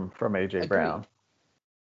away from A.J. Agreed. Brown.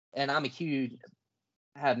 And I'm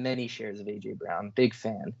have many shares of A.J. Brown, big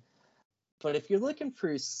fan. But if you're looking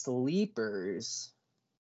for sleepers,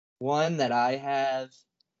 one that I have,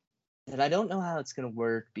 that I don't know how it's going to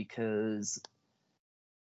work because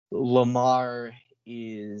Lamar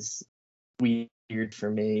is weird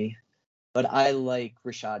for me, but I like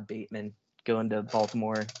Rashad Bateman going to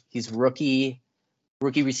Baltimore. He's rookie.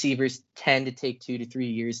 Rookie receivers tend to take 2 to 3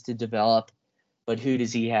 years to develop, but who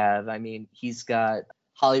does he have? He's got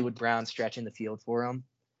Hollywood Brown stretching the field for him.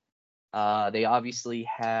 They obviously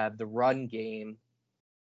have the run game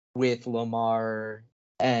with Lamar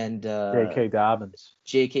and J.K. Dobbins.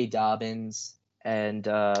 J.K. Dobbins, and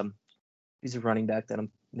who's a running back that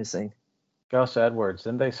I'm missing? Gus Edwards.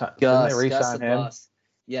 Didn't they re-sign him? Bus.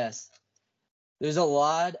 Yes. There's a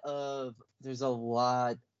lot of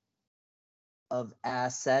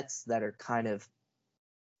assets that are kind of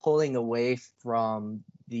pulling away from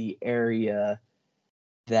the area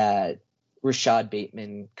that Rashad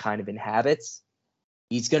Bateman kind of inhabits.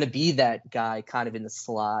 He's going to be that guy kind of in the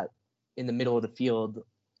slot, in the middle of the field,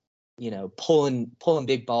 pulling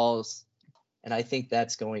big balls. And I think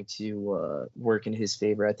that's going to work in his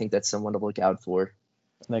favor. I think that's someone to look out for.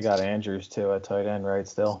 And they got Andrews too at tight end, right?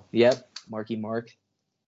 Still. Yep. Mark.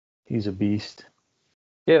 He's a beast.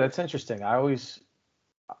 Yeah, that's interesting.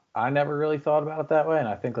 I never really thought about it that way, and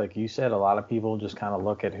I think, like you said, a lot of people just kind of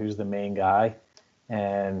look at who's the main guy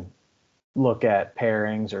and look at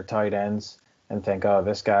pairings or tight ends and think, oh,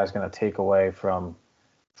 this guy's going to take away from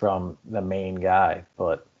the main guy.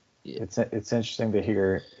 But Yeah. it's interesting to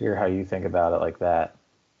hear how you think about it like that.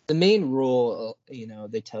 The main rule,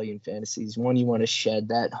 they tell you in fantasy is one, you want to shed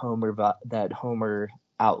that homer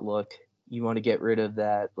outlook. You want to get rid of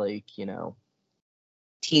that,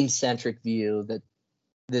 team centric view that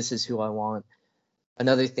this is who I want.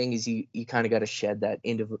 Another thing is you kind of got to shed that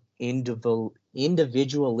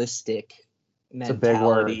individualistic It's a big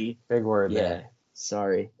word. mentality. Big word Yeah, there.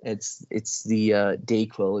 sorry. It's the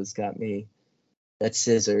Dayquil has got me. That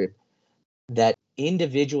scissor. That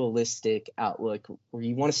individualistic outlook where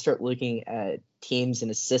you want to start looking at teams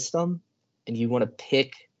in a system and you want to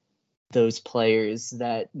pick those players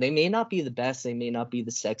that they may not be the best, they may not be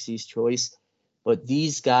the sexiest choice, but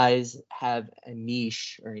these guys have a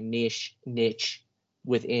niche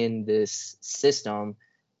within this system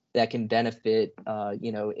that can benefit,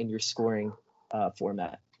 in your scoring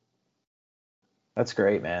format. That's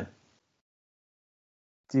great, man.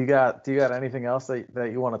 Do you got anything else that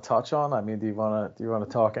you want to touch on? I mean, do you want to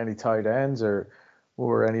talk any tight ends or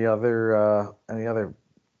any other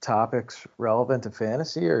topics relevant to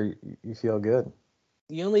fantasy, or you feel good?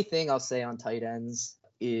 The only thing I'll say on tight ends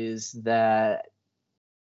is that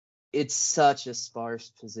it's such a sparse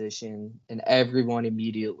position, and everyone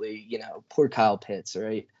immediately, poor Kyle Pitts,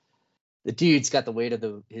 right? The dude's got the weight of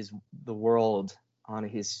the world on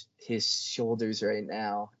his shoulders right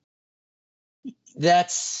now.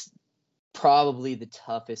 That's probably the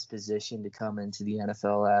toughest position to come into the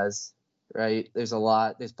NFL as, right? There's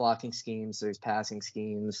blocking schemes, there's passing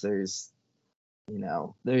schemes, there's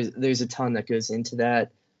a ton that goes into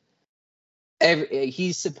that.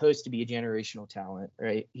 He's supposed to be a generational talent,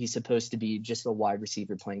 right? He's supposed to be just a wide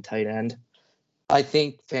receiver playing tight end. I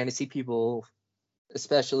think fantasy people,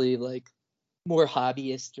 especially like more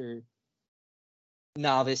hobbyist or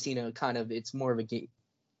novice, kind of, it's more of a game.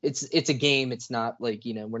 It's a game. It's not like,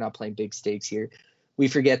 we're not playing big stakes here. We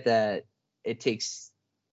forget that it takes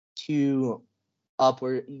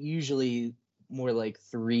usually more like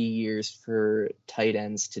 3 years for tight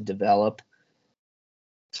ends to develop.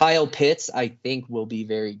 Kyle Pitts, I think, will be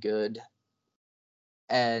very good.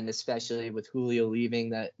 And especially with Julio leaving,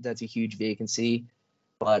 that's a huge vacancy.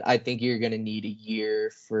 But I think you're going to need a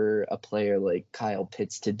year for a player like Kyle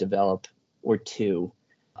Pitts to develop, or 2.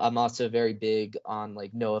 I'm also very big on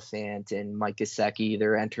like Noah Fant and Mike Gesicki.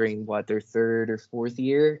 They're entering their 3rd or 4th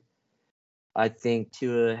year. I think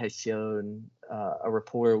Tua has shown a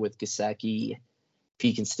rapport with Gesicki. If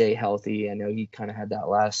he can stay healthy, I know he kind of had that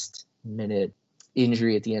last minute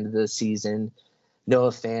injury at the end of the season. Noah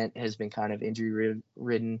Fant has been kind of injury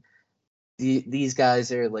ridden. These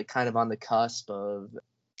guys are like kind of on the cusp of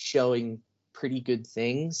showing pretty good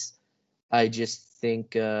things. I just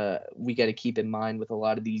think we got to keep in mind with a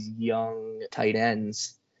lot of these young tight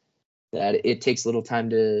ends that it takes a little time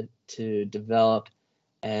to develop.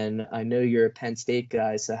 And I know you're a Penn State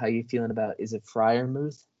guy, so how you feeling about, is it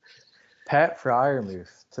Freiermuth? Pat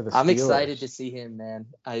Freiermuth to the Steelers. I'm excited to see him, man.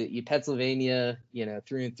 Pennsylvania,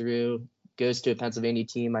 through and through, goes to a Pennsylvania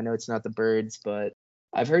team. I know it's not the Birds, but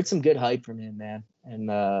I've heard some good hype from him, man.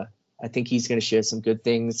 And I think he's going to show some good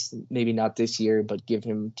things. Maybe not this year, but give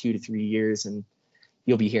him 2 to 3 years, and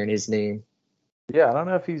you'll be hearing his name. Yeah, I don't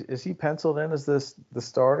know if is he penciled in as the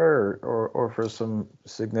starter or for some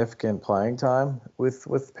significant playing time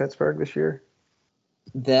with Pittsburgh this year.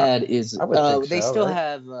 That is, I would think they so, still right?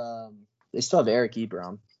 have Eric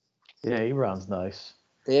Ebron. Yeah, Ebron's nice.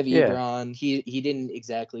 They have Yeah. Ebron. He didn't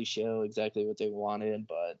exactly show exactly what they wanted,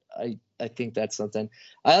 but I think that's something.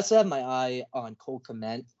 I also have my eye on Cole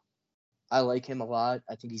Kmet. I like him a lot.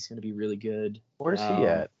 I think he's going to be really good. Where's he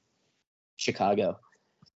at? Chicago.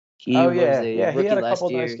 He Oh was yeah, a yeah. He rookie had a last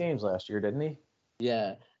couple year. nice games last year, didn't he?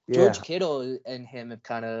 Yeah. Yeah. George Kittle and him have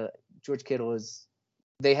George Kittle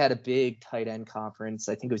they had a big tight end conference.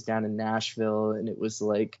 I think it was down in Nashville, and it was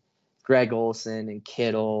like Greg Olsen and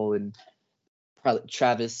Kittle and probably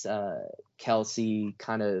Travis Kelce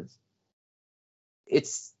kind of.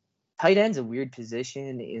 It's tight end's a weird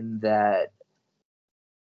position in that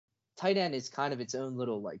tight end is kind of its own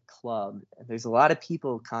little like club. There's a lot of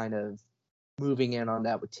people kind of moving in on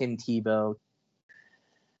that with Tim Tebow.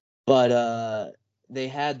 But they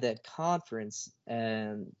had that conference,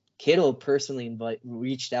 and Kittle personally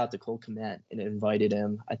reached out to Cole Kmet and invited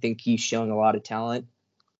him. I think he's showing a lot of talent,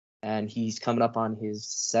 and he's coming up on his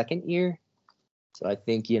 2nd year. So I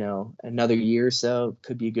think, another year or so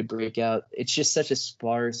could be a good breakout. It's just such a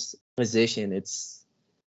sparse position.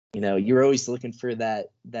 You're always looking for that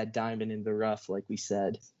diamond in the rough, like we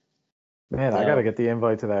said. Man, I got to get the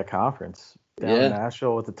invite to that conference down in Yeah,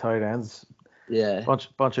 Nashville with the tight ends. yeah,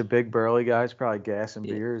 Bunch of big burly guys, probably gassing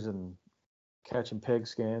yeah. beers and catching pig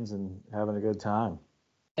skins and having a good time.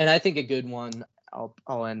 And I think a good one.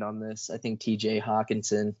 I'll end on this. I think T.J.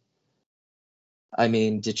 Hawkinson. I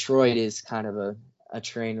mean, Detroit is kind of a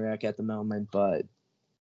train wreck at the moment, but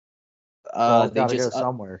Ball's they got to go just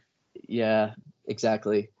somewhere. yeah,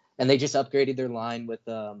 exactly. And they just upgraded their line with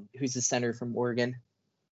who's the center from Oregon?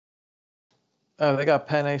 Oh, they got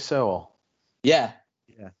Penei Sewell. Yeah,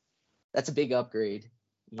 Yeah, that's a big upgrade.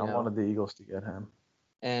 I wanted the Eagles to get him.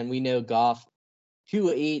 And we know Goff,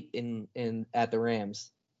 who ate in at the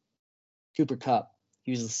Rams. Cooper Kupp,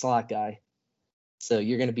 he was the slot guy. So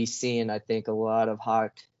you're going to be seeing, I think, a lot of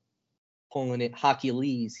hockey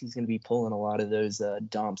lees. He's going to be pulling a lot of those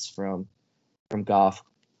dumps from Goff.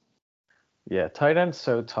 Yeah, tight end's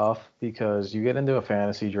so tough because you get into a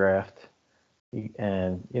fantasy draft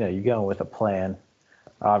and you go with a plan,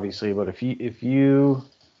 obviously. But if you,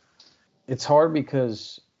 it's hard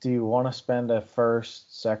because do you want to spend a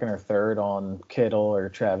first, second, or third on Kittle or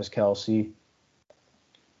Travis Kelce,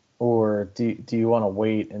 or do you want to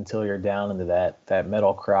wait until you're down into that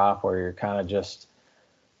middle crop where you're kind of just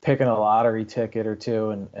picking a lottery ticket or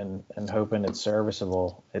two and hoping it's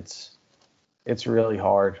serviceable? It's really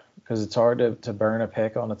hard because it's hard to burn a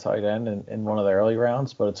pick on a tight end in one of the early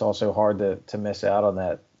rounds, but it's also hard to miss out on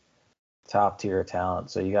that top tier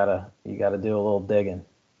talent. So you gotta do a little digging.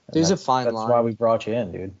 There's a fine line. That's why we brought you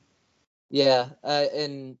in, dude. Yeah,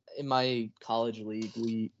 in my college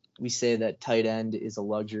league, we say that tight end is a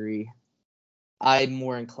luxury. I'm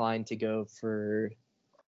more inclined to go for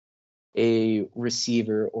a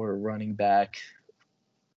receiver or a running back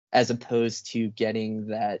as opposed to getting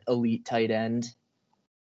that elite tight end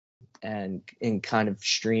and kind of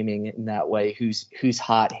streaming in that way who's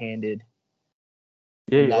hot-handed.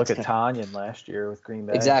 Yeah, you look at Tanyan last year with Green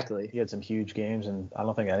Bay. Exactly. He had some huge games, and I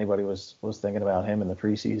don't think anybody was thinking about him in the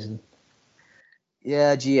preseason.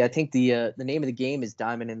 Yeah, gee, I think the name of the game is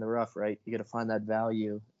diamond in the rough, right? You got to find that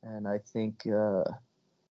value, and I think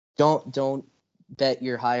don't bet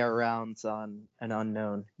your higher rounds on an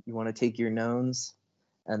unknown. You want to take your knowns,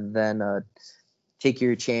 and then take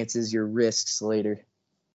your chances, your risks later.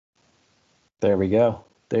 There we go.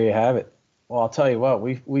 There you have it. Well, I'll tell you what,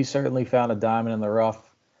 we certainly found a diamond in the rough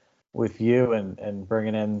with you and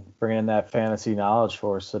bringing in that fantasy knowledge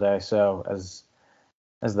for us today. So as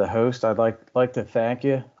the host, I'd like to thank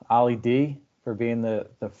you, Ollie D, for being the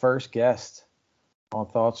first guest on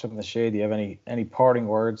Thoughts from the Shade. Do you have any parting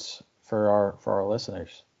words for our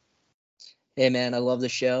listeners? Hey man, I love the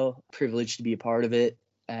show. Privileged to be a part of it,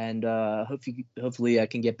 and hopefully I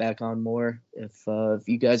can get back on more if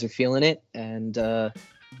you guys are feeling it. And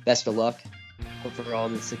best of luck. Hope for all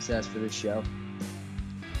the success for this show.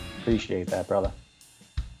 Appreciate that, brother.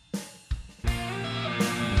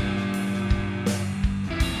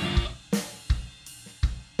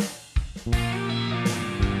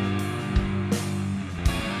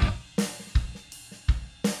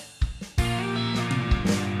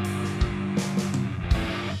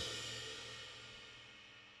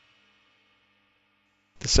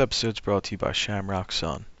 This episode's brought to you by Shamrock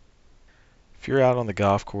Sun. If you're out on the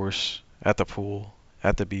golf course, at the pool,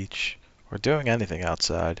 at the beach, or doing anything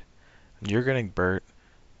outside, and you're getting burnt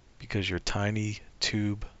because your tiny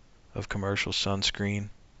tube of commercial sunscreen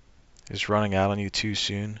is running out on you too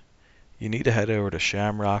soon, you need to head over to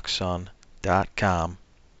shamrocksun.com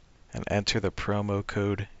and enter the promo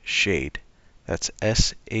code SHADE. That's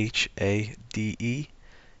SHADE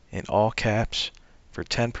in all caps for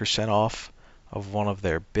 10% off of one of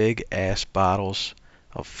their big ass bottles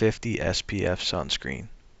of 50 SPF sunscreen.